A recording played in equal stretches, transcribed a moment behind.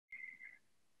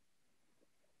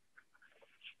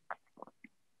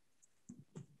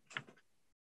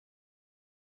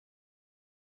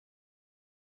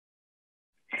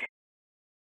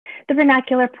The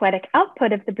vernacular poetic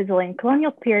output of the Brazilian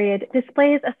colonial period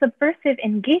displays a subversive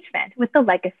engagement with the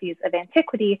legacies of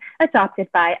antiquity adopted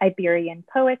by Iberian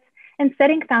poets and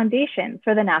setting foundations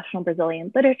for the national Brazilian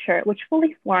literature, which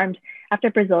fully formed after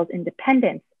Brazil's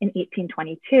independence in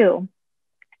 1822.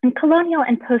 In colonial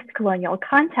and post-colonial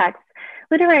contexts,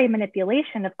 literary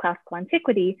manipulation of classical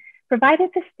antiquity provided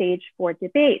the stage for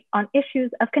debate on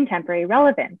issues of contemporary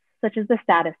relevance, such as the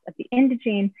status of the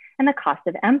indigene and the cost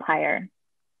of empire.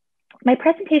 My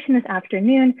presentation this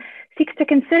afternoon seeks to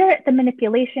consider the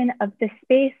manipulation of the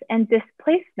space and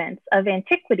displacements of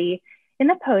antiquity in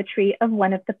the poetry of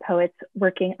one of the poets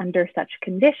working under such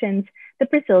conditions, the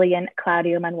Brazilian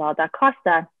Claudio Manuel da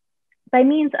Costa, by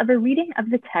means of a reading of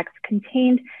the text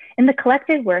contained in the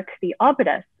collected work, the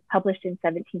Obras, published in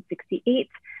 1768,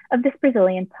 of this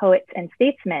Brazilian poet and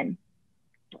statesman.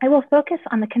 I will focus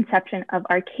on the conception of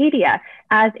Arcadia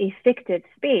as a fictive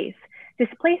space,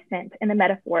 displacement in the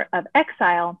metaphor of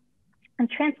exile, and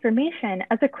transformation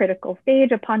as a critical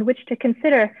stage upon which to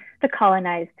consider the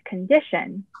colonized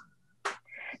condition.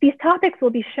 These topics will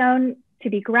be shown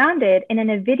to be grounded in an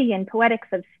Ovidian poetics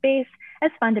of space as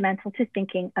fundamental to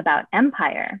thinking about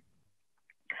empire.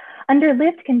 Under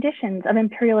lived conditions of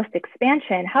imperialist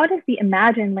expansion, how does the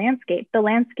imagined landscape, the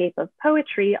landscape of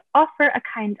poetry, offer a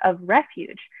kind of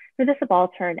refuge for the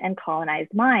subaltern and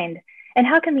colonized mind? And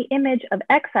how can the image of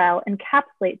exile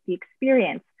encapsulate the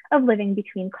experience of living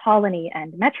between colony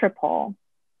and metropole?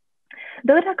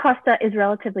 Though da Costa is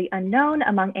relatively unknown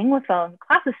among Anglophone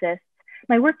classicists,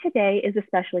 my work today is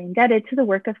especially indebted to the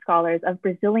work of scholars of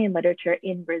Brazilian literature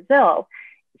in Brazil,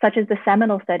 such as the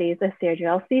seminal studies of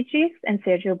Sergio Alcides and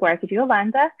Sergio Buarque de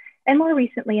Holanda, and more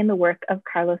recently in the work of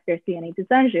Carlos Verciani dos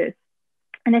Anjos,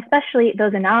 and especially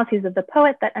those analyses of the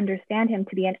poet that understand him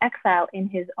to be an exile in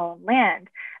his own land,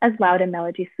 as Laura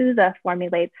Melo de Souza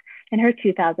formulates in her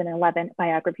 2011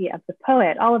 biography of the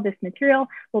poet. All of this material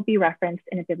will be referenced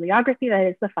in a bibliography that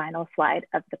is the final slide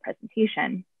of the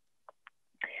presentation.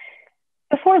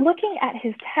 Before looking at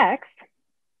his text,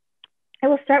 I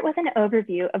will start with an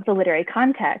overview of the literary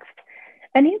context.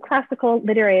 A new classical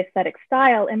literary aesthetic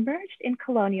style emerged in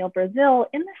colonial Brazil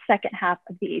in the second half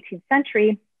of the 18th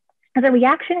century as a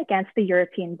reaction against the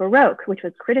European Baroque, which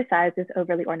was criticized as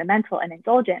overly ornamental and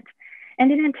indulgent,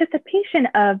 and in anticipation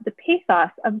of the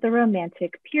pathos of the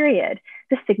Romantic period,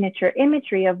 the signature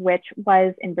imagery of which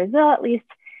was, in Brazil at least,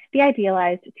 the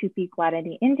idealized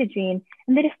Tupi-Guarani indigene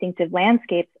and the distinctive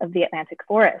landscapes of the Atlantic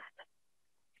forest.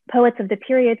 Poets of the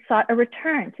period sought a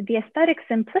return to the aesthetic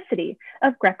simplicity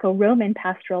of Greco-Roman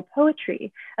pastoral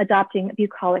poetry, adopting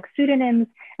bucolic pseudonyms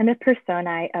and the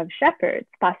personae of shepherds,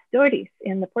 pastores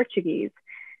in the Portuguese,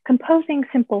 composing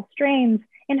simple strains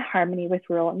in harmony with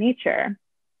rural nature.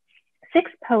 6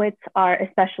 poets are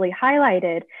especially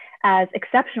highlighted as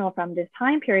exceptional from this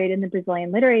time period in the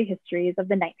Brazilian literary histories of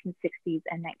the 1960s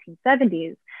and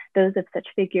 1970s, those of such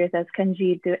figures as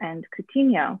Candido and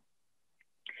Coutinho.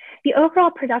 The overall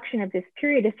production of this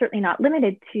period is certainly not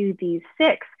limited to these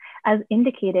 6, as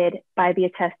indicated by the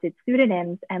attested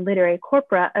pseudonyms and literary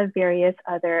corpora of various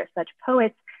other such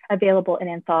poets available in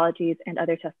anthologies and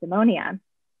other testimonia.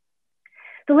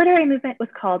 The literary movement was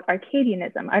called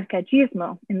Arcadianism,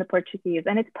 arcagismo in the Portuguese,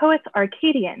 and its poets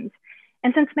Arcadians.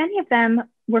 And since many of them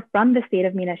were from the state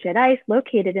of Minas Gerais,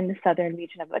 located in the southern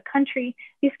region of the country,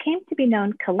 these came to be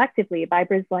known collectively by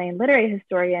Brazilian literary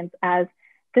historians as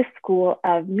the School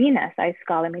of Minas, a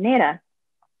Escola Mineira.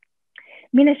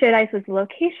 Minas Gerais was the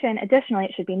location, additionally,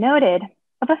 it should be noted,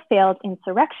 of a failed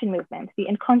insurrection movement, the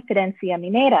Inconfidencia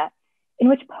Mineira, in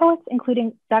which poets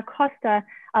including Da Costa,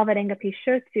 Alvarenga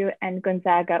Peixoto, and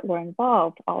Gonzaga were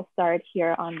involved, all starred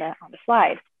here on the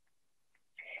slide.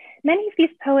 Many of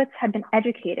these poets had been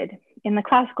educated in the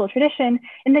classical tradition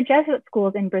in the Jesuit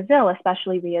schools in Brazil,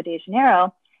 especially Rio de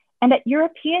Janeiro, and at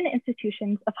European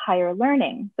institutions of higher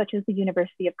learning, such as the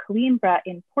University of Coimbra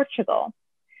in Portugal.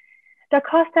 Da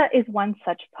Costa is one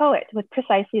such poet with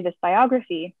precisely this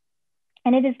biography,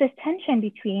 and it is this tension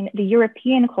between the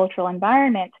European cultural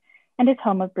environment and his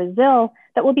home of Brazil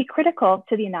that will be critical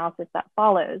to the analysis that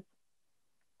follows.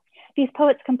 These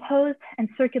poets composed and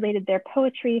circulated their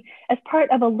poetry as part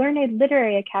of a learned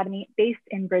literary academy based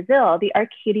in Brazil, the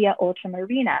Arcadia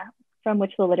Ultramarina, from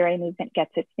which the literary movement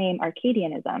gets its name,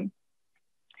 Arcadianism.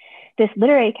 This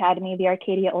literary academy, the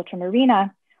Arcadia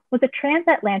Ultramarina, was a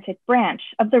transatlantic branch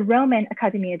of the Roman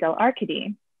Academia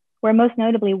dell'Arcadi, where most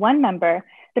notably one member,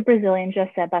 the Brazilian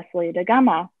José Basilio da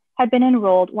Gama, had been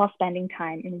enrolled while spending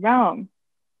time in Rome.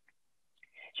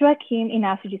 Joaquim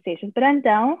Inácio de Seixas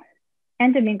Brandão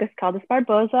and Domingos Caldas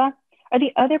Barbosa are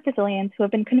the other Brazilians who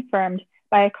have been confirmed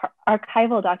by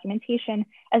archival documentation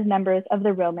as members of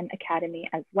the Roman Academy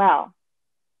as well.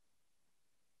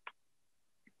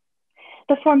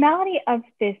 The formality of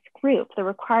this group, the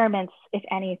requirements, if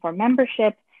any, for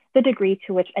membership, the degree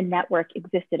to which a network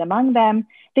existed among them,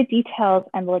 the details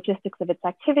and the logistics of its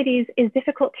activities is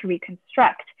difficult to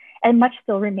reconstruct, and much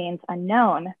still remains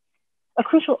unknown. A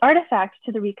crucial artifact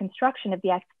to the reconstruction of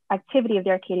the activity of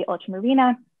the Arcadia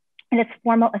Ultramarina and its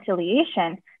formal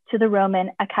affiliation to the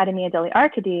Roman Accademia delle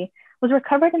Arcadi was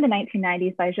recovered in the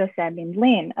 1990s by José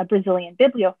Mindlin, a Brazilian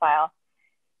bibliophile,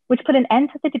 which put an end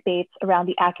to the debates around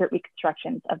the accurate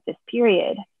reconstructions of this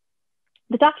period.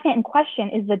 The document in question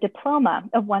is the diploma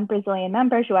of one Brazilian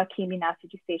member, Joaquim Inácio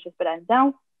de Seixas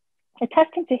Brandão,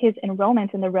 attesting to his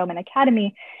enrollment in the Roman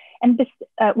Academy, and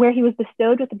where he was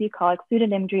bestowed with the bucolic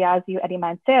pseudonym Driazio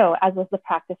Erimanteu, as was the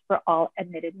practice for all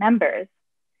admitted members.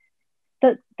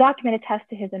 The document attests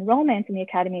to his enrollment in the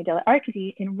Accademia delle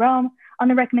Arcadi in Rome on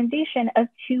the recommendation of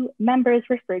two members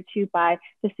referred to by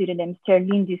the pseudonyms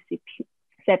Terlindo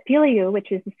Cepilio,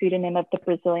 which is the pseudonym of the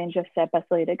Brazilian José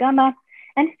Basilio da Gama,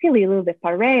 and Fililo de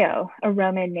Pareo, a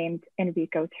Roman named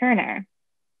Enrico Turner.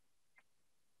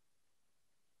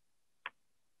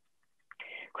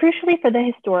 Crucially for the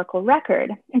historical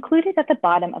record, included at the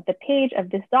bottom of the page of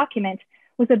this document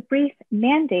was a brief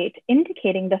mandate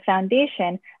indicating the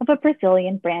foundation of a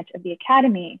Brazilian branch of the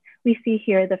Academy. We see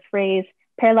here the phrase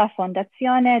per la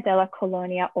fondazione della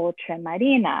colonia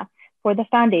oltremarina, for the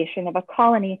foundation of a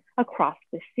colony across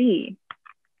the sea.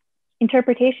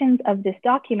 Interpretations of this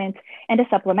document and a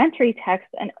supplementary text,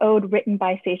 an ode written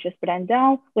by Seixas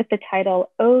Brandão with the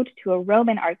title Ode to a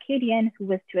Roman Arcadian who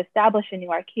was to establish a new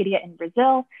Arcadia in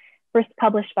Brazil, first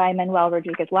published by Manuel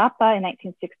Rodrigues Lapa in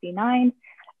 1969,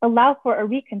 allow for a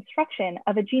reconstruction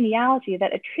of a genealogy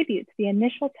that attributes the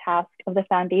initial task of the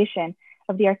foundation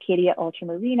of the Arcadia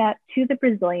Ultramarina to the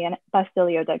Brazilian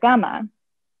Basilio da Gama.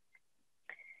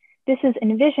 This is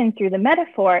envisioned through the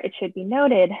metaphor, it should be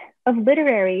noted, of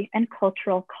literary and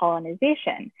cultural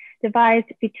colonization, devised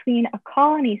between a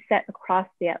colony set across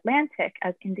the Atlantic,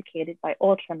 as indicated by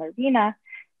Ultramarina,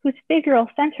 whose figural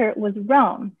center was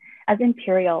Rome as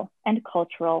imperial and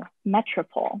cultural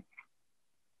metropole.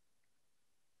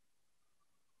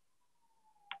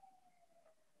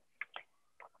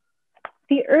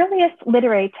 The earliest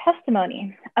literary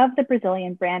testimony of the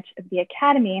Brazilian branch of the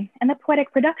Academy and the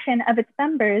poetic production of its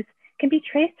members can be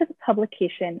traced to the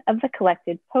publication of the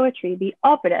collected poetry, the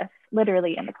Obras,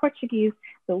 literally in the Portuguese,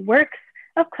 the works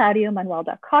of Claudio Manuel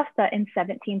da Costa in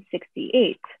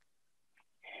 1768.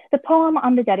 The poet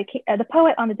on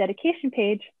the dedication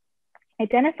page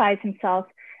identifies himself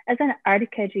as an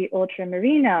arcade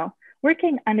ultramarino,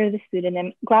 working under the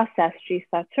pseudonym Glaucestre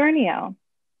Saturnio,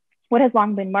 what has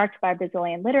long been marked by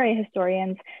Brazilian literary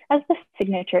historians as the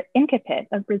signature incipit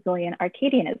of Brazilian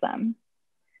Arcadianism.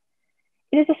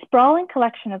 It is a sprawling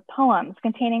collection of poems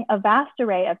containing a vast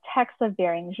array of texts of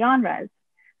varying genres,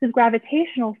 whose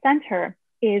gravitational center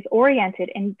is oriented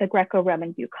in the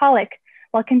Greco-Roman bucolic,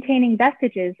 while containing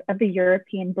vestiges of the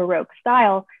European Baroque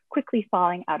style quickly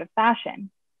falling out of fashion.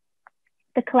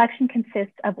 The collection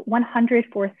consists of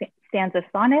 104 stanza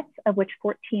sonnets, of which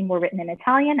 14 were written in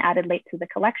Italian, added late to the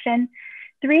collection,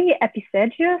 3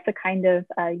 episegios, a kind of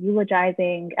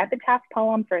eulogizing epitaph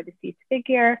poem for a deceased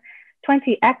figure,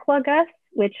 20 eclogues,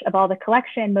 which of all the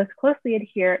collection most closely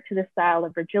adhere to the style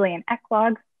of Virgilian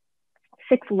eclogues,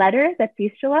 6 letters,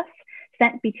 epistolas,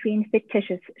 sent between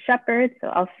fictitious shepherds, so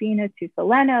Alcino to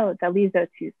Soleno, Dalizo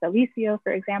to Salicio,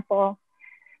 for example,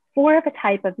 4 of a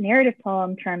type of narrative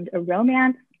poem termed a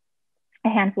romance, a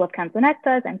handful of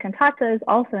canzonettas and cantatas,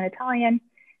 also in Italian,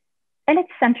 and its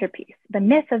centerpiece, the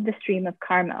myth of the stream of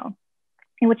Carmo,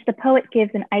 in which the poet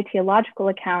gives an ideological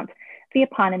account of the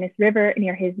eponymous river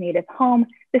near his native home,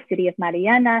 the city of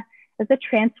Mariana, as the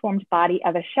transformed body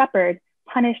of a shepherd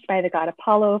punished by the god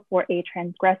Apollo for a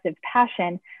transgressive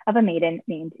passion of a maiden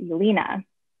named Eulina.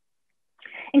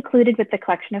 Included with the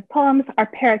collection of poems are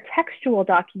paratextual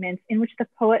documents in which the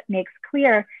poet makes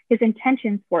clear his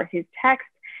intentions for his text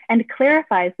and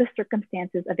clarifies the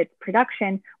circumstances of its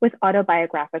production with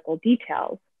autobiographical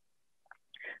details.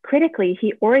 Critically,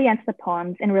 he orients the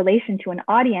poems in relation to an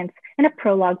audience in a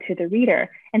prologue to the reader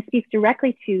and speaks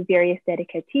directly to various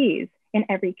dedicatees. In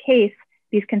every case,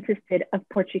 these consisted of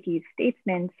Portuguese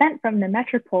statesmen sent from the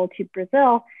metropole to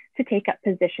Brazil to take up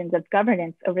positions of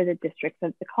governance over the districts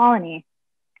of the colony,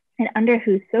 and under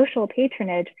whose social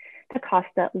patronage da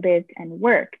Costa lived and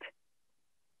worked.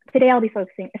 Today, I'll be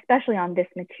focusing especially on this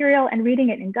material and reading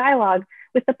it in dialogue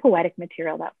with the poetic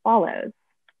material that follows.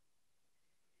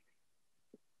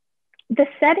 The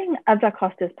setting of da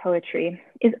Costa's poetry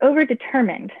is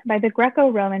overdetermined by the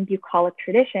Greco-Roman bucolic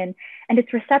tradition and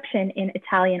its reception in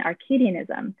Italian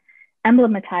Arcadianism,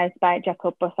 emblematized by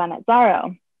Jacopo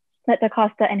Sanazzaro, that da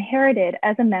Costa inherited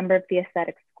as a member of the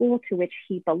aesthetic school to which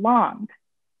he belonged.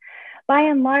 By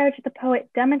and large, the poet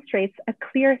demonstrates a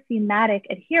clear thematic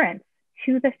adherence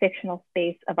to the fictional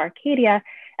space of Arcadia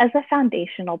as a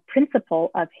foundational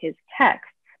principle of his text.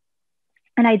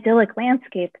 An idyllic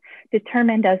landscape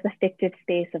determined as the fictive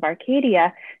space of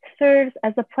Arcadia serves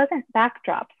as a pleasant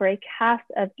backdrop for a cast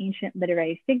of ancient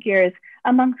literary figures,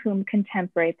 among whom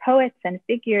contemporary poets and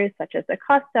figures such as da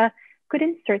Costa could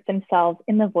insert themselves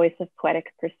in the voice of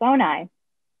poetic personae.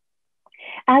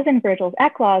 As in Virgil's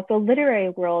eclogues, the literary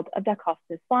world of da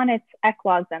Costa's sonnets,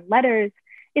 eclogues, and letters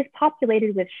is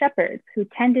populated with shepherds who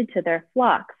tended to their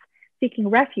flocks, seeking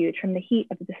refuge from the heat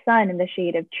of the sun in the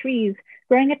shade of trees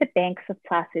growing at the banks of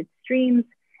placid streams,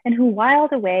 and who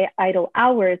whiled away idle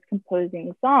hours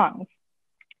composing songs,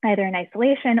 either in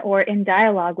isolation or in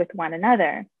dialogue with one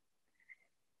another.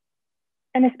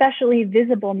 An especially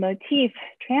visible motif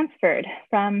transferred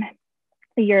from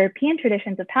the European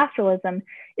traditions of pastoralism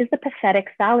is the pathetic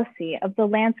fallacy of the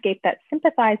landscape that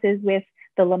sympathizes with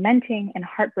the lamenting and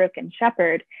heartbroken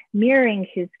shepherd, mirroring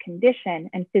his condition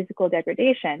and physical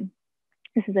degradation.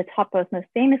 This is a topos most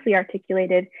famously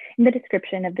articulated in the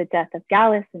description of the death of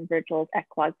Gallus in Virgil's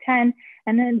Eclogue 10,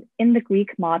 and then in the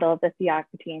Greek model of the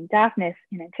Theocracy and Daphnis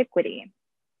in Antiquity.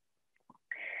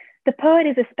 The poet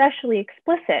is especially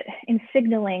explicit in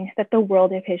signaling that the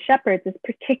world of his shepherds is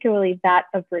particularly that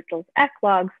of Virgil's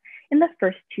Eclogues in the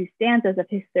first two stanzas of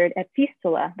his third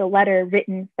epistola, the letter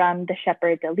written from the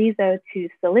shepherd Deliso to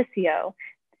Cilicio,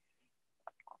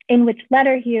 in which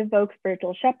letter he evokes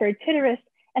Virgil's shepherd Tityrus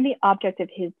and the object of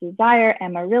his desire,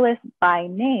 Amaryllis, by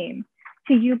name.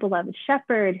 To you, beloved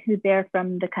shepherd, who there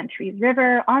from the country's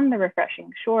river, on the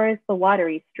refreshing shores, the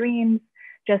watery streams,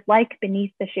 just like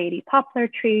beneath the shady poplar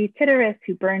tree, Tityrus,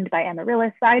 who burned by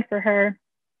Amaryllis, sighed for her,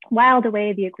 whiled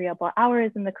away the agreeable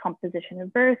hours in the composition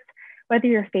of verse. Whether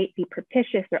your fate be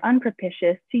propitious or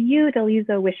unpropitious, to you,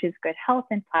 Deliso wishes good health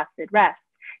and placid rest.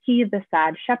 He, the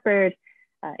sad shepherd,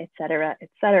 etc.,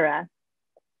 etc.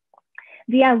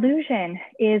 The allusion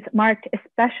is marked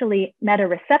especially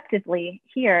meta-receptively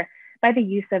here by the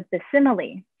use of the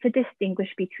simile to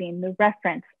distinguish between the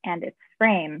reference and its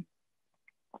frame.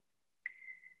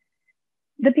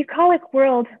 The bucolic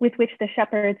world with which the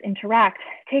shepherds interact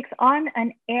takes on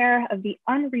an air of the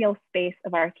unreal space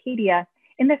of Arcadia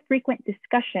in the frequent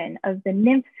discussion of the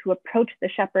nymphs who approach the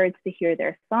shepherds to hear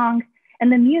their song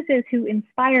and the muses who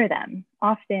inspire them,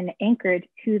 often anchored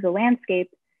to the landscape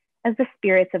as the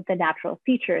spirits of the natural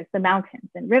features, the mountains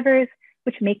and rivers,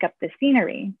 which make up the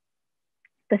scenery.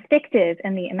 The fictive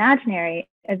and the imaginary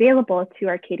available to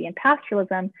Arcadian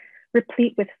pastoralism,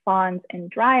 replete with fauns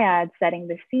and dryads setting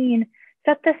the scene,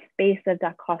 set the space of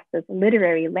da Costa's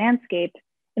literary landscape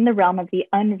in the realm of the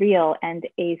unreal and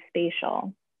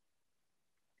aspatial.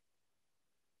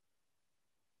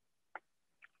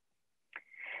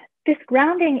 This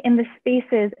grounding in the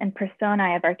spaces and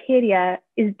personae of Arcadia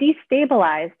is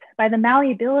destabilized by the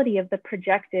malleability of the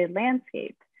projected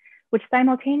landscape, which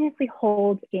simultaneously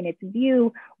holds in its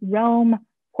view Rome,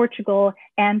 Portugal,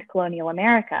 and colonial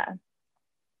America.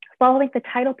 Following the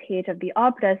title page of the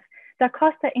Obras, da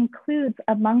Costa includes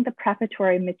among the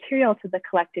prefatory material to the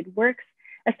collected works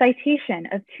a citation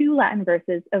of 2 Latin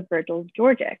verses of Virgil's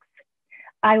Georgics.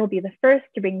 I will be the first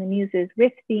to bring the muses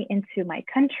with thee into my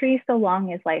country so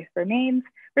long as life remains,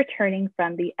 returning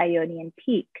from the Ionian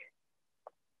peak.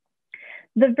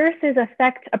 The verses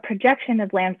affect a projection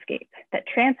of landscape that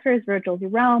transfers Virgil's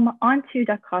Rome onto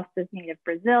da Costa's native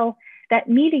Brazil, that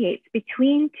mediates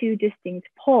between 2 distinct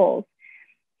poles,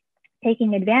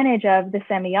 taking advantage of the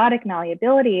semiotic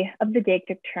malleability of the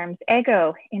deictic terms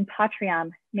ego in patriam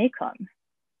mecum.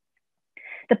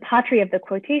 The patria of the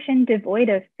quotation, devoid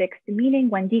of fixed meaning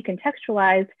when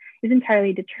decontextualized, is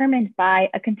entirely determined by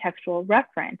a contextual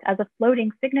referent as a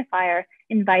floating signifier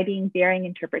inviting varying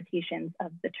interpretations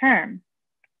of the term.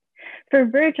 For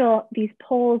Virgil, these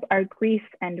poles are Greece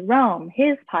and Rome,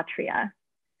 his patria.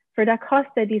 For da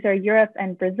Costa, these are Europe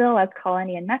and Brazil as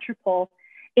colony and metropole,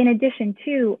 in addition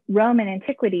to Rome and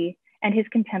antiquity and his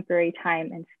contemporary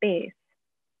time and space.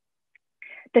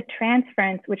 The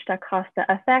transference which da Costa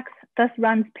affects thus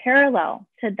runs parallel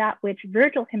to that which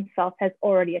Virgil himself has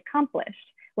already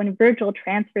accomplished when Virgil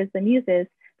transfers the muses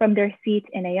from their seat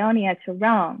in Ionia to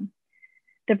Rome.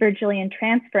 The Virgilian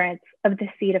transference of the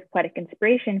seat of poetic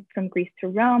inspiration from Greece to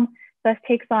Rome thus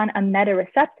takes on a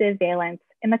meta-receptive valence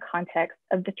in the context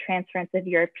of the transference of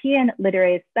European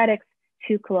literary aesthetics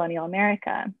to colonial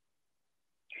America.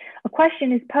 A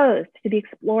question is posed to be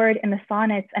explored in the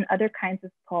sonnets and other kinds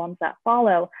of poems that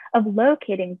follow of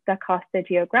locating da Costa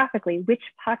geographically. Which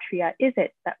patria is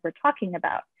it that we're talking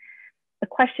about? A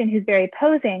question whose very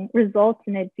posing results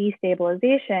in a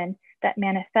destabilization that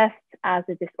manifests as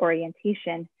a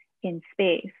disorientation in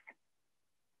space.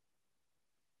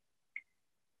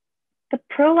 The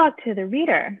prologue to the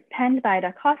reader, penned by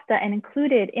da Costa and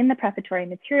included in the prefatory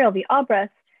material, the Obras,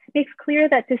 makes clear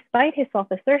that despite his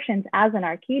self-assertions as an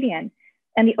Arcadian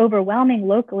and the overwhelming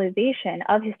localization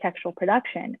of his textual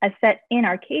production as set in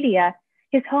Arcadia,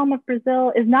 his home of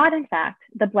Brazil is not in fact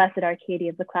the blessed Arcadia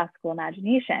of the classical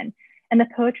imagination, and the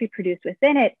poetry produced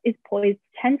within it is poised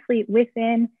tensely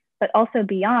within, but also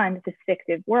beyond this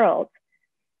fictive world.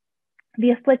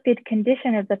 The afflicted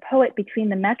condition of the poet between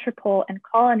the metropole and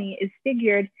colony is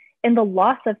figured in the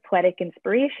loss of poetic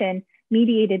inspiration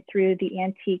mediated through the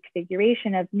antique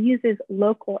figuration of muses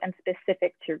local and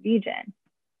specific to region.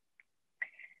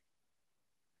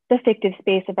 The fictive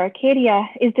space of Arcadia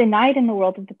is denied in the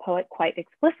world of the poet quite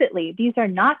explicitly. These are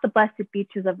not the blessed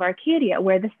beaches of Arcadia,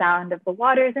 where the sound of the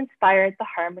waters inspired the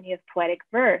harmony of poetic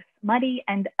verse. Muddy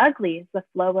and ugly is the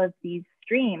flow of these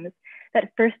streams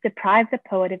that first deprive the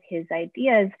poet of his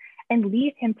ideas and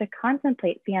leave him to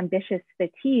contemplate the ambitious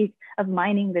fatigue of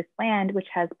mining this land which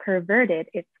has perverted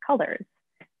its colors.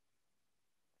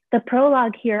 The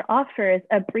prologue here offers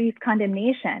a brief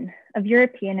condemnation of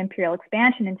European imperial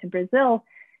expansion into Brazil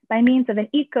by means of an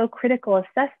eco-critical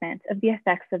assessment of the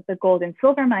effects of the gold and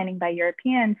silver mining by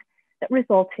Europeans that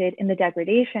resulted in the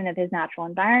degradation of his natural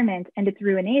environment and its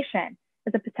ruination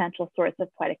as a potential source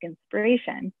of poetic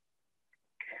inspiration.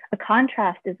 A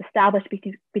contrast is established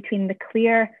between the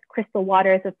clear crystal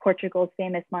waters of Portugal's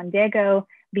famous Mondego,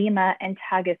 Lima, and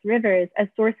Tagus rivers as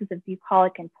sources of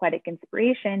bucolic and poetic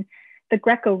inspiration, the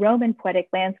Greco-Roman poetic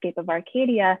landscape of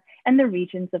Arcadia, and the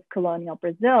regions of colonial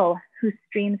Brazil, whose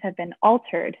streams have been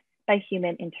altered by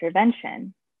human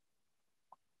intervention.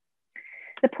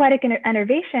 The poetic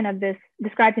enervation of this,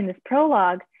 described in this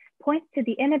prologue, points to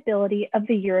the inability of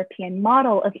the European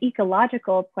model of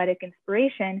ecological poetic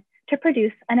inspiration to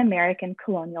produce an American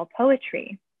colonial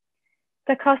poetry.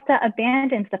 Da Costa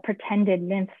abandons the pretended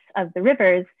nymphs of the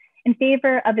rivers in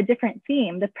favor of a different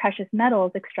theme, the precious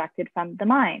metals extracted from the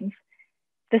mines.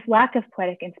 This lack of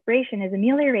poetic inspiration is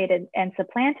ameliorated and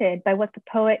supplanted by what the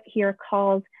poet here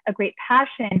calls a great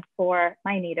passion for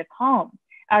my native home,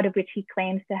 out of which he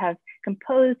claims to have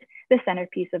composed the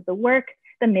centerpiece of the work,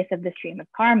 the myth of the stream of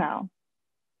Carmo.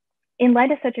 In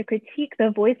light of such a critique, the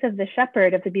voice of the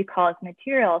shepherd of the bucolic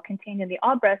material contained in the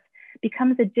Obras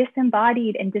becomes a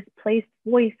disembodied and displaced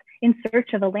voice in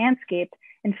search of a landscape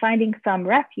and finding some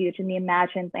refuge in the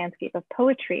imagined landscape of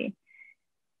poetry.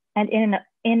 And in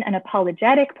an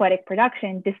apologetic poetic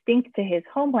production distinct to his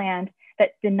homeland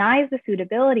that denies the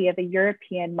suitability of a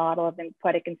European model of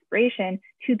poetic inspiration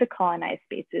to the colonized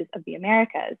spaces of the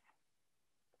Americas.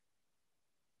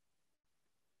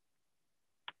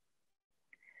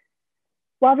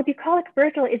 While the bucolic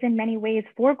Virgil is in many ways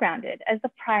foregrounded as the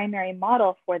primary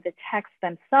model for the texts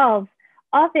themselves,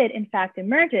 Ovid in fact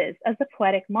emerges as the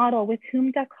poetic model with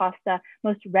whom da Costa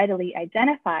most readily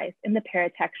identifies in the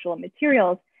paratextual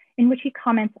materials in which he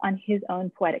comments on his own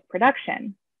poetic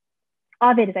production.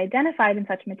 Ovid is identified in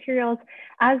such materials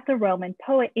as the Roman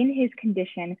poet in his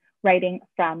condition writing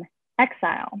from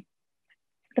exile.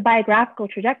 The biographical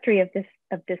trajectory of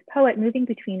this poet moving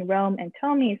between Rome and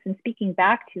Tomis and speaking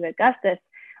back to Augustus,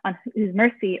 on whose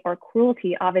mercy or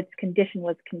cruelty Ovid's condition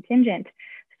was contingent,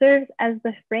 serves as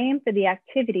the frame for the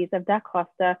activities of da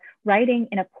Costa writing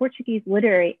in a Portuguese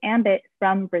literary ambit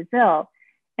from Brazil,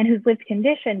 and whose lived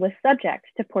condition was subject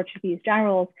to Portuguese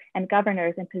generals and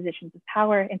governors in positions of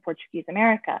power in Portuguese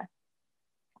America.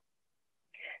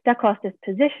 Da Costa's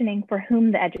positioning, for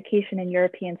whom the education in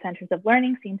European centers of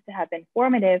learning seems to have been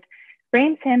formative,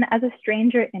 frames him as a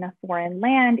stranger in a foreign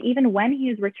land, even when he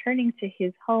is returning to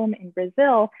his home in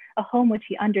Brazil, a home which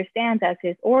he understands as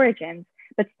his origins,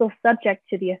 but still subject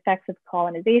to the effects of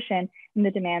colonization and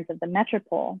the demands of the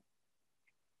metropole.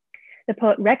 The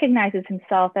poet recognizes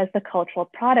himself as the cultural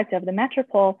product of the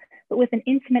metropole, but with an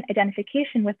intimate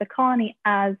identification with the colony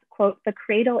as, quote, the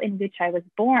cradle in which I was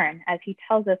born, as he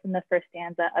tells us in the first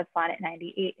stanza of Sonnet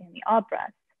 98 in the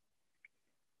Obras.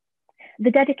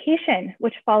 The dedication,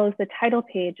 which follows the title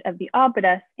page of the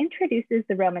Obras, introduces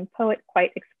the Roman poet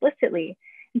quite explicitly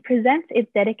and presents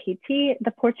its dedicatee,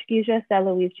 the Portuguese José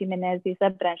Luís Jiménez de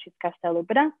Abranches Castelo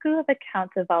Branco, the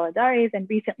Count of Valadares and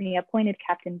recently appointed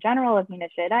Captain General of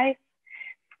Minas Gerais,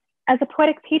 as a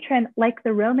poetic patron like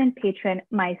the Roman patron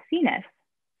Maecenas.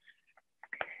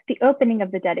 The opening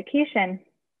of the dedication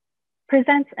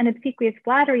presents an obsequious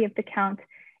flattery of the Count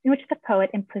in which the poet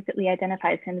implicitly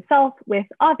identifies himself with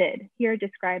Ovid, here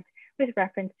described with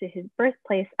reference to his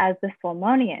birthplace as the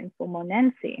Sulmonian,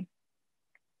 Sulmonense.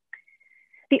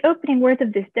 The opening words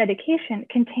of this dedication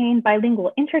contain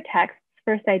bilingual intertexts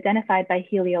first identified by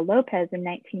Helio Lopez in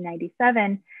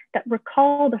 1997 that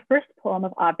recall the first poem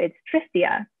of Ovid's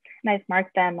Tristia. And I've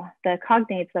marked them, the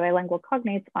cognates, the bilingual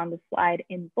cognates on the slide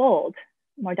in bold.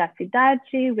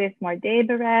 Mordacidade with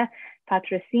mordebere,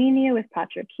 patrocinio with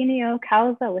patrocinio,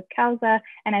 causa with causa,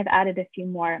 and I've added a few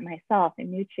more myself,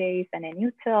 inuces and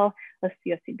inutil,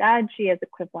 ociosidade as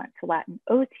equivalent to Latin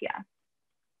otia.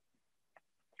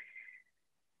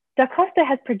 Da Costa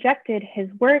has projected his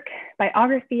work,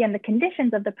 biography, and the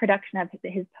conditions of the production of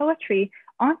his poetry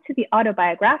onto the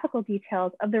autobiographical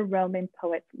details of the Roman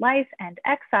poet's life and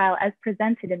exile as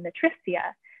presented in the Tristia,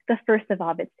 the first of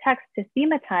Ovid's texts to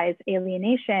thematize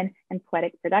alienation and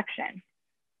poetic production.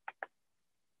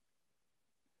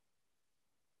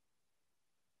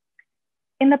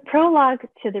 In the prologue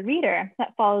to the reader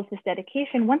that follows this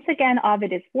dedication, once again,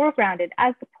 Ovid is foregrounded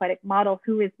as the poetic model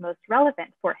who is most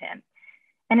relevant for him.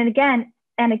 And again,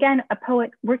 a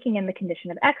poet working in the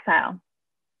condition of exile.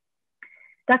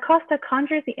 Da Costa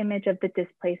conjures the image of the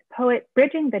displaced poet,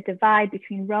 bridging the divide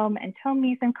between Rome and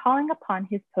Tomis and calling upon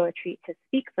his poetry to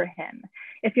speak for him.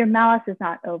 If your malice is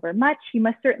not overmuch, you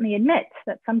must certainly admit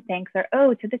that some thanks are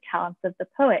owed to the talents of the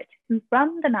poet, who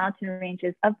from the mountain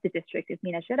ranges of the district of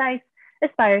Minas Gerais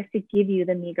aspires to give you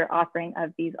the meager offering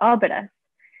of these Obras.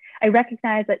 I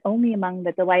recognize that only among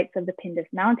the delights of the Pindus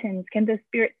Mountains can those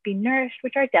spirits be nourished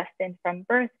which are destined from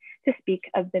birth to speak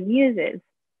of the Muses.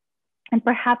 And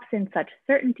perhaps in such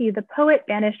certainty, the poet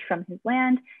banished from his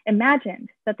land imagined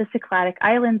that the Cycladic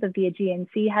islands of the Aegean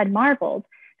Sea had marveled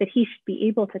that he should be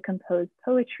able to compose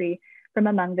poetry from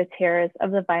among the terrors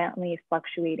of the violently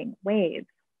fluctuating waves.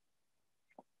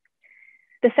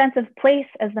 The sense of place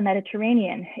as the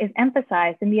Mediterranean is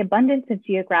emphasized in the abundance of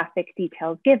geographic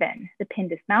details given, the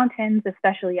Pindus Mountains,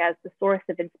 especially as the source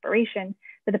of inspiration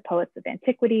for the poets of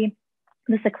antiquity,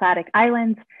 the Cycladic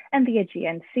Islands, and the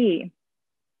Aegean Sea.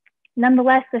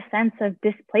 Nonetheless, the sense of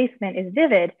displacement is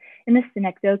vivid in the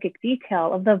synecdochic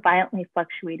detail of the violently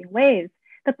fluctuating waves,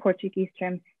 the Portuguese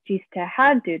term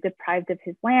desterrado, deprived of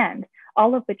his land,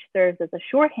 all of which serves as a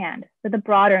shorthand for the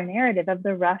broader narrative of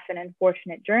the rough and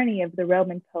unfortunate journey of the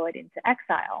Roman poet into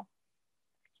exile.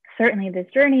 Certainly, this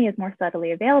journey is more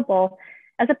subtly available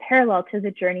as a parallel to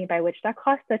the journey by which Da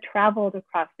Costa traveled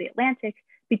across the Atlantic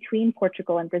between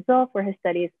Portugal and Brazil for his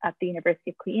studies at the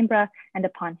University of Coimbra and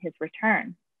upon his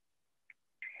return.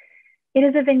 It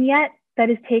is a vignette that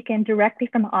is taken directly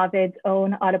from Ovid's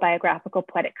own autobiographical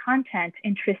poetic content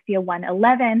in Tristia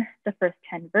 1:11, the first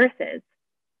 10 verses.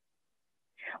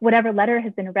 Whatever letter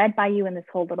has been read by you in this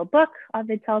whole little book,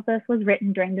 Ovid tells us, was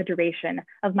written during the duration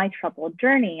of my troubled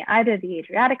journey. Either the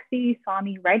Adriatic Sea saw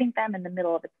me writing them in the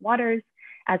middle of its waters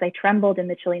as I trembled in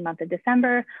the chilly month of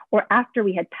December, or after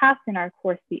we had passed in our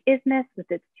course the isthmus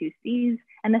with its 2 seas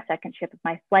and the second ship of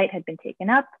my flight had been taken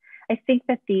up. I think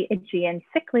that the Aegean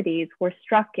Cyclades were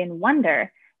struck in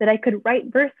wonder that I could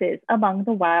write verses among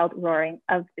the wild roaring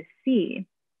of the sea.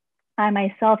 I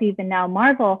myself even now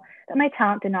marvel that my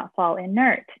talent did not fall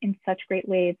inert in such great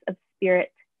waves of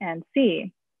spirit and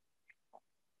sea.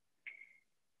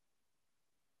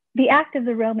 The act of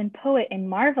the Roman poet in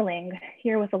marveling,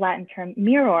 here with the Latin term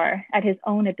mirror, at his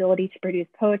own ability to produce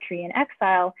poetry in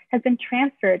exile has been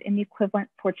transferred in the equivalent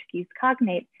Portuguese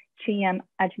cognate Tinham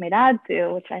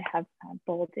admirado, which I have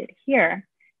bolded here,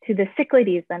 to the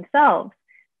Cyclades themselves,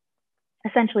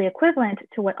 essentially equivalent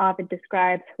to what Ovid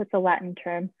describes with the Latin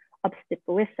term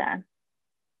obstipuissa.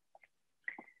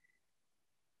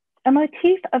 A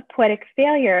motif of poetic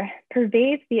failure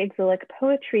pervades the exilic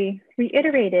poetry,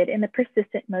 reiterated in the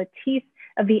persistent motif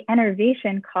of the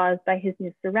enervation caused by his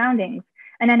new surroundings,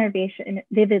 an enervation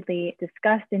vividly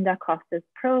discussed in Da Costa's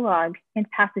prologue in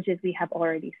passages we have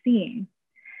already seen.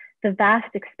 The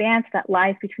vast expanse that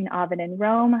lies between Ovid and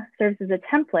Rome serves as a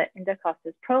template in Da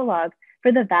Costa's prologue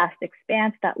for the vast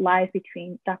expanse that lies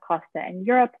between Da Costa and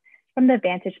Europe from the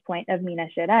vantage point of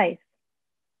Minas Gerais.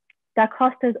 Da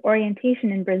Costa's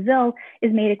orientation in Brazil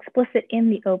is made explicit in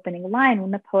the opening line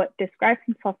when the poet describes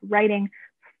himself writing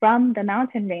from the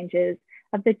mountain ranges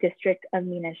of the district of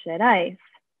Minas Gerais.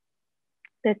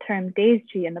 The term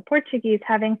desde in the Portuguese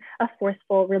having a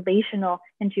forceful relational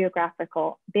and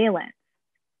geographical valence.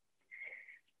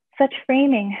 Such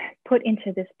framing put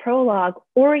into this prologue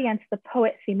orients the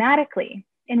poet thematically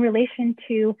in relation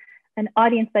to an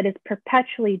audience that is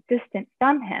perpetually distant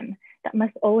from him, that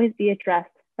must always be addressed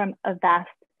from a vast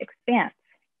expanse.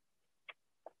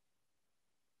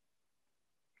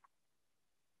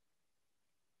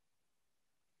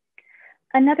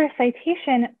 Another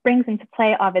citation brings into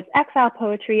play Ovid's exile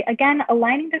poetry, again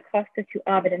aligning da Costa to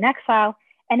Ovid in exile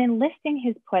and enlisting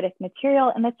his poetic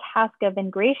material in the task of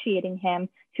ingratiating him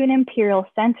to an imperial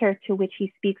center to which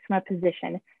he speaks from a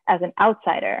position as an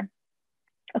outsider.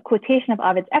 A quotation of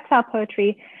Ovid's exile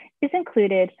poetry is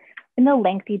included in the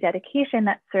lengthy dedication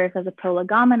that serves as a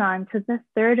prolegomenon to the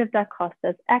third of da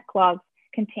Costa's eclogues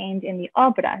contained in the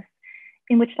Obras,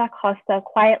 in which da Costa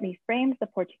quietly frames the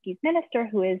Portuguese minister,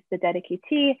 who is the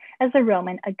dedicatee, as the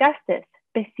Roman Augustus,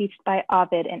 beseeched by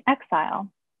Ovid in exile.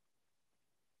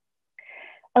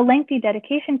 A lengthy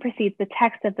dedication precedes the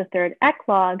text of the third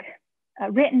eclogue,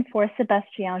 written for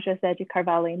Sebastião José de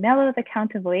Carvalho e Melo, the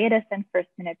Count of Oeiras and first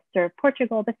minister of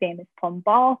Portugal, the famous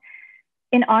Pombal,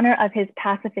 in honor of his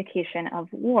pacification of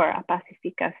war, a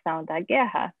pacificação da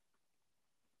guerra.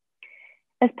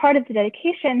 As part of the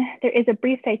dedication, there is a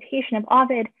brief citation of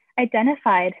Ovid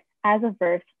identified as a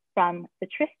verse from the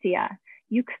Tristia,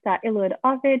 Juxta illud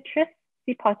Ovid tris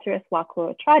si poteris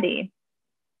vacuo tradi,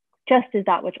 just as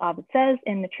that which Ovid says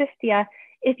in the Tristia,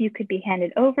 if you could be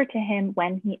handed over to him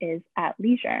when he is at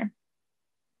leisure.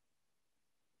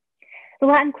 The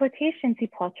Latin quotation si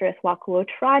poteris vacuo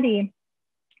tradi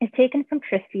is taken from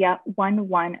Tristia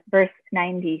 1:1, verse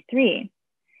 93.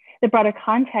 The broader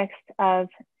context of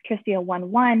Tristia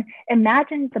 1:1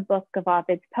 imagines the book of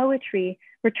Ovid's poetry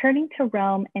returning to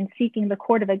Rome and seeking the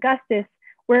court of Augustus,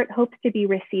 where it hopes to be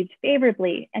received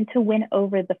favorably and to win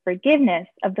over the forgiveness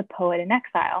of the poet in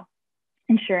exile,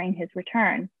 ensuring his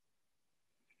return.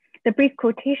 The brief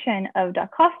quotation of da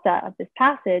Costa of this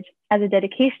passage as a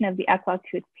dedication of the eclogue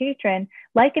to its patron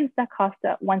likens da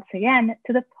Costa once again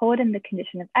to the poet in the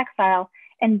condition of exile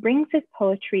and brings his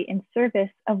poetry in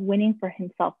service of winning for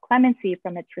himself clemency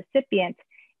from its recipient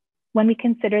when we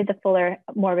consider the fuller,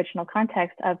 more original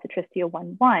context of the Tristia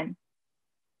 1:1.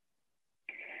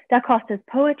 Da Costa's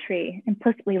poetry,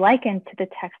 implicitly likened to the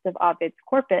text of Ovid's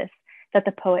corpus that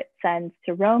the poet sends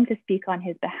to Rome to speak on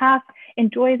his behalf,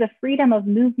 enjoys a freedom of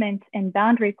movement and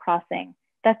boundary crossing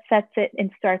that sets it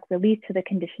in stark relief to the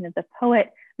condition of the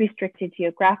poet, restricted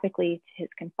geographically to his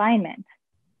confinement.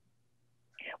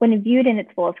 When viewed in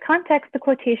its fullest context, the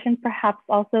quotation perhaps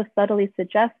also subtly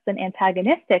suggests an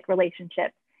antagonistic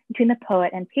relationship between the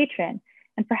poet and patron,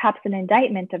 and perhaps an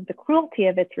indictment of the cruelty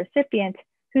of its recipient,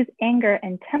 whose anger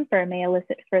and temper may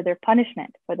elicit further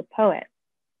punishment for the poet.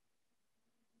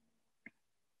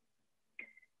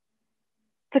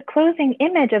 The closing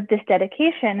image of this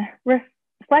dedication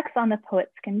reflects on the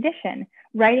poet's condition,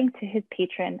 writing to his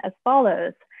patron as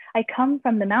follows: I come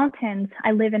from the mountains,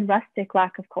 I live in rustic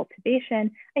lack of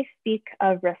cultivation, I speak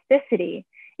of rusticity.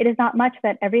 It is not much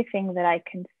that everything that I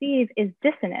conceive is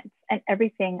dissonance, and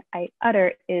everything I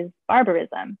utter is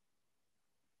barbarism.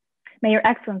 May your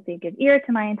excellency give ear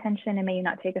to my intention, and may you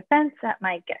not take offense at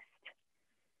my gift.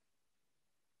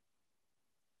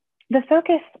 The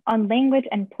focus on language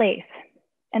and place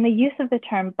and the use of the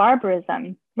term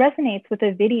barbarism resonates with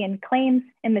Ovidian claims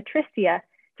in the Tristia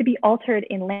to be altered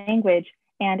in language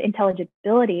and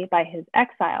intelligibility by his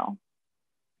exile.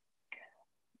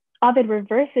 Ovid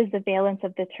reverses the valence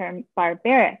of the term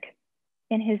barbaric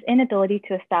in his inability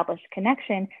to establish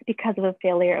connection because of a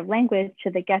failure of language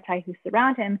to the Getae who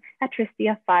surround him at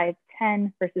Tristia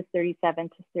 5:10, verses 37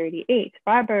 to 38.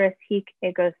 Barbarus hic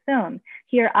ego sum.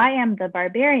 Here I am the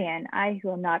barbarian, I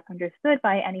who am not understood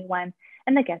by anyone,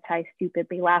 and the Getae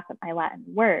stupidly laugh at my Latin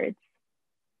words.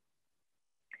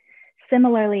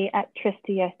 Similarly, at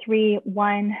Tristia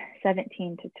 3:1,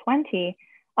 17 to 20,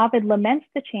 Ovid laments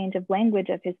the change of language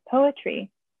of his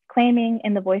poetry, claiming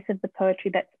in the voice of the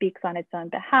poetry that speaks on its own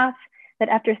behalf that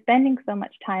after spending so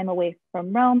much time away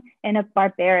from Rome in a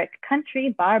barbaric country,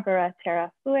 barbara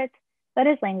terra fuit, that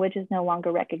his language is no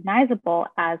longer recognizable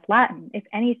as Latin. If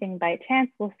anything by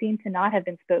chance will seem to not have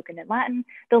been spoken in Latin,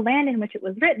 the land in which it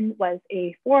was written was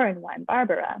a foreign one,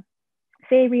 Barbara.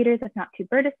 Say, readers, if not too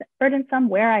burdensome,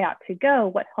 where I ought to go,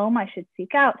 what home I should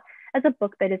seek out, as a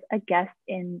book that is a guest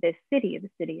in this city, the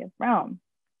city of Rome.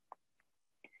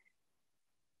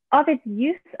 Ovid's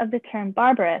use of the term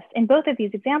barbarous in both of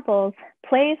these examples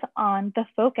plays on the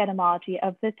folk etymology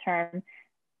of the term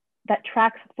that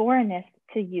tracks foreignness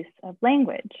to use of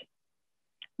language.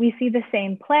 We see the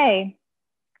same play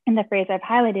in the phrase I've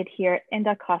highlighted here in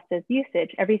da Costa's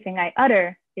usage. Everything I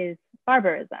utter is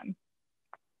barbarism.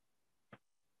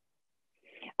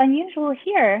 Unusual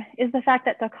here is the fact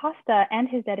that da Costa and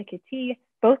his dedicatee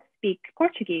both speak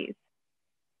Portuguese.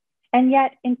 And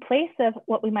yet, in place of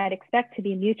what we might expect to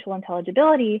be mutual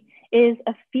intelligibility is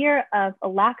a fear of a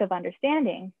lack of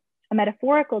understanding, a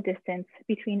metaphorical distance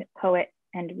between poet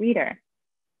and reader,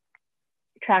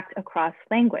 tracked across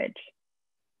language.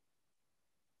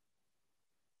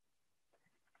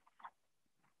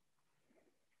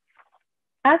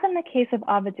 As in the case of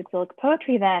Ovid's exilic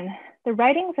poetry then, the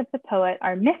writings of the poet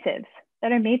are missives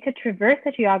that are made to traverse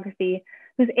a geography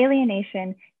whose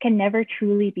alienation can never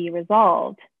truly be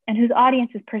resolved and whose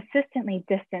audience is persistently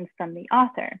distanced from the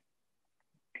author.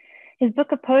 His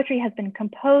book of poetry has been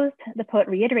composed, the poet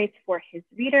reiterates for his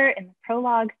reader in the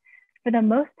prologue, for the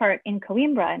most part in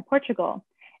Coimbra in Portugal,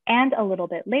 and a little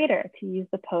bit later, to use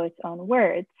the poet's own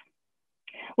words.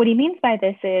 What he means by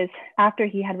this is after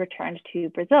he had returned to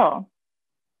Brazil.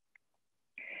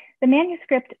 The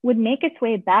manuscript would make its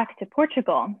way back to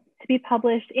Portugal to be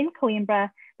published in Coimbra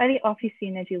by the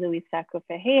Oficina de Luís Sacco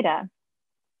Ferreira,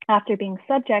 after being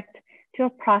subject to a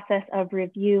process of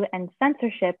review and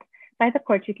censorship by the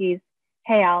Portuguese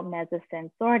Real Mesa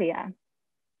Censoria,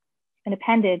 an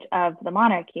appendage of the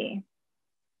monarchy.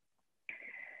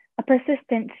 A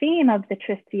persistent theme of the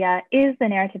Tristia is the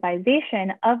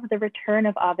narrativization of the return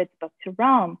of Ovid's book to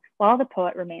Rome while the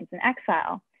poet remains in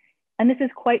exile. And this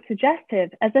is quite suggestive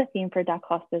as a theme for da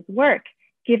Costa's work,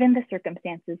 given the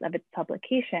circumstances of its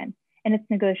publication and its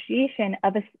negotiation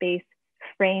of a space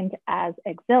framed as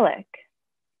exilic.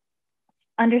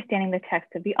 Understanding the text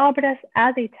of the Obras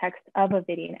as a text of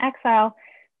Ovidian exile,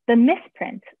 the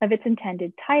misprint of its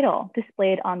intended title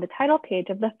displayed on the title page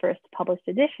of the first published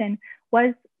edition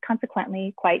was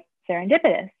consequently quite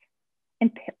serendipitous.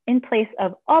 In place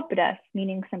of Obras,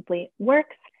 meaning simply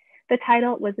works, the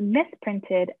title was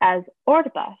misprinted as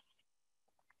Orbas,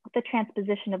 the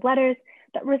transposition of letters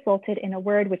that resulted in a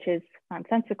word which is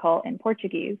nonsensical in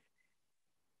Portuguese.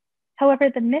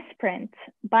 However, the misprint,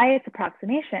 by its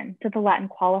approximation to the Latin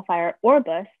qualifier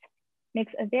orbus,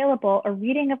 makes available a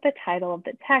reading of the title of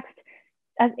the text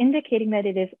as indicating that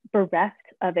it is bereft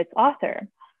of its author.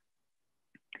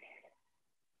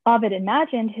 Ovid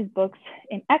imagined his books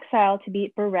in exile to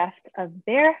be bereft of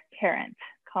their parent,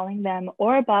 calling them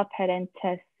Orba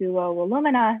Parente Sua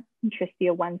Volumina in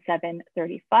Tristia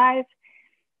 1735,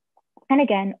 and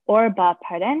again, Orba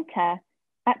Parente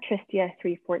at Tristia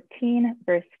 314,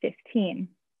 verse 15.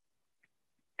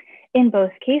 In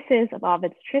both cases of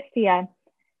Ovid's Tristia,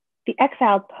 the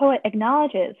exiled poet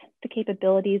acknowledges the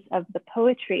capabilities of the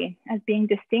poetry as being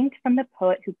distinct from the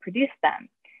poet who produced them.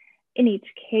 In each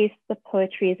case, the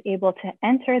poetry is able to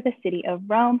enter the city of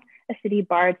Rome, a city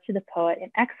barred to the poet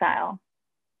in exile.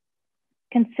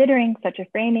 Considering such a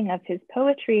framing of his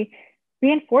poetry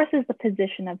reinforces the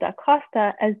position of da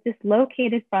Costa as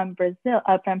dislocated from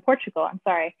Portugal,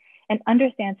 and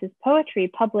understands his poetry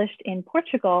published in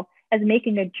Portugal as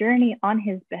making a journey on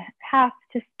his behalf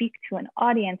to speak to an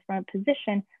audience from a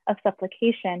position of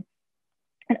supplication,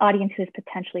 an audience who is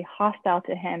potentially hostile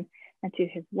to him and to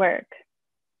his work.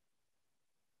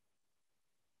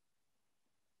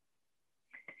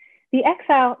 The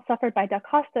exile suffered by da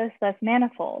Costa is thus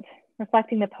manifold,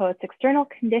 reflecting the poet's external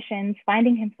conditions,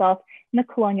 finding himself in the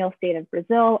colonial state of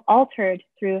Brazil, altered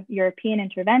through European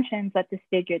interventions that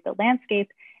disfigured the landscape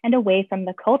and away from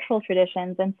the cultural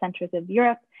traditions and centers of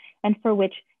Europe, and for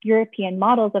which European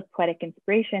models of poetic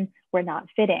inspiration were not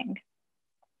fitting.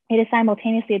 It is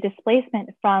simultaneously a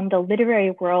displacement from the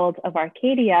literary world of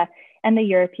Arcadia and the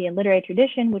European literary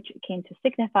tradition, which it came to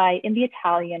signify in the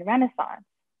Italian Renaissance.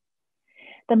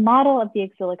 The model of the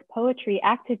exilic poetry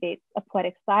activates a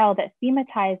poetic style that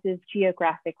thematizes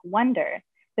geographic wonder,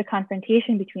 the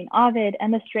confrontation between Ovid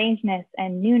and the strangeness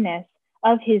and newness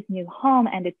of his new home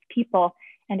and its people,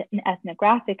 and an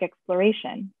ethnographic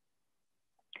exploration.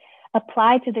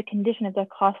 Applied to the condition of da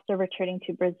Costa returning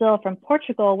to Brazil from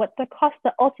Portugal, what da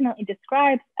Costa ultimately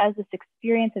describes as this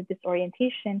experience of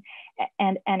disorientation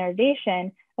and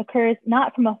enervation occurs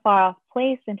not from a far-off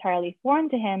place entirely foreign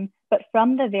to him, but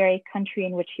from the very country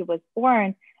in which he was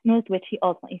born and with which he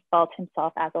ultimately felt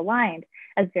himself as aligned,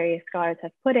 as various scholars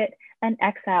have put it, an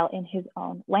exile in his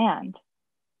own land.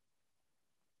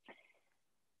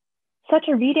 Such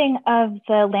a reading of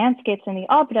the landscapes in the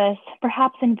Obras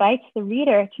perhaps invites the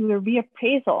reader to a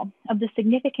reappraisal of the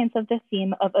significance of the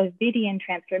theme of Ovidian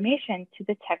transformation to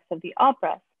the text of the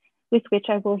Obras, with which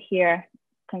I will here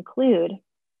conclude.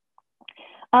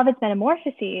 Ovid's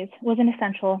Metamorphoses was an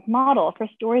essential model for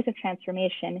stories of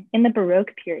transformation in the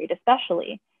Baroque period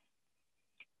especially.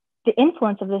 The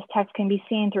influence of this text can be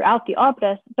seen throughout the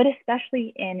Obras, but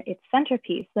especially in its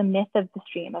centerpiece, the myth of the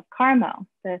stream of Carmo,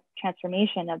 the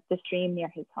transformation of the stream near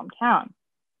his hometown.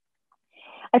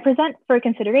 I present for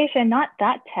consideration not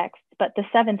that text, but the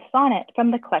 7th sonnet from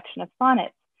the collection of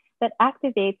sonnets that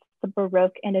activates the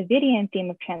Baroque and Ovidian theme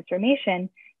of transformation,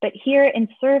 but here in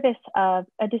service of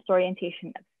a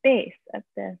disorientation of space.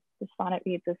 The sonnet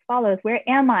reads as follows: "Where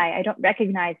am I? I don't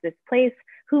recognize this place.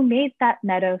 Who made that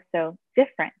meadow so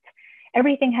different?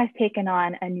 Everything has taken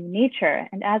on a new nature,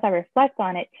 and as I reflect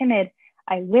on it, timid,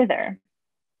 I wither.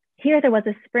 Here there was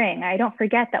a spring. I don't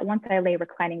forget that once I lay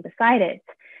reclining beside it.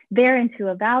 There into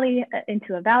a valley,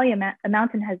 a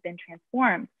mountain has been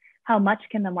transformed. How much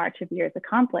can the march of years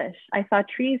accomplish? I saw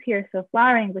trees here so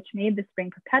flowering, which made the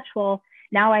spring perpetual.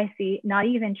 Now I see not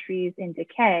even trees in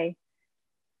decay.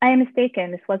 I am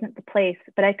mistaken, this wasn't the place,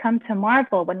 but I come to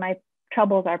marvel when my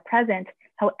troubles are present,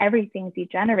 how everything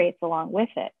degenerates along with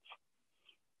it.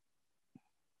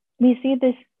 We see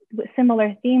this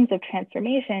similar themes of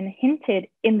transformation hinted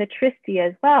in the Tristi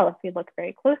as well, if we look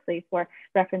very closely for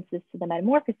references to the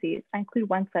Metamorphoses. I include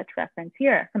one such reference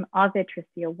here from Ovid,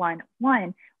 Tristia 1:1,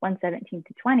 117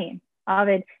 to 20.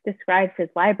 Ovid describes his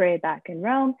library back in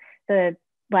Rome, the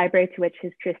library to which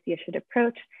his Tristia should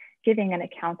approach, giving an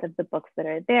account of the books that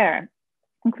are there,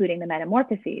 including the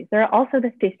Metamorphoses. There are also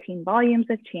the 15 volumes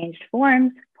of changed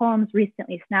forms, poems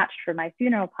recently snatched from my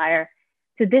funeral pyre.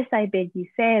 To this I bid you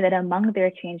say that among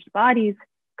their changed bodies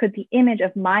could the image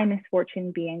of my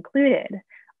misfortune be included.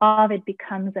 Ovid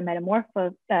becomes a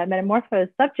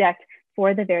metamorphosed subject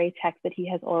for the very text that he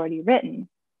has already written.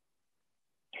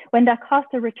 When da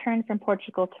Costa returned from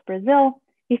Portugal to Brazil,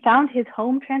 he found his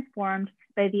home transformed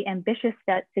by the ambitious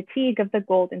fatigue of the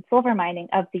gold and silver mining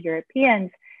of the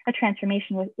Europeans, a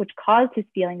transformation which caused his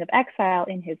feeling of exile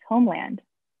in his homeland.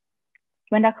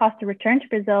 When da Costa returned to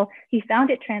Brazil, he found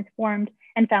it transformed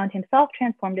and found himself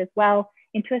transformed as well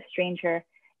into a stranger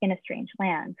in a strange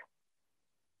land.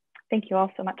 Thank you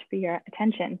all so much for your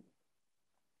attention.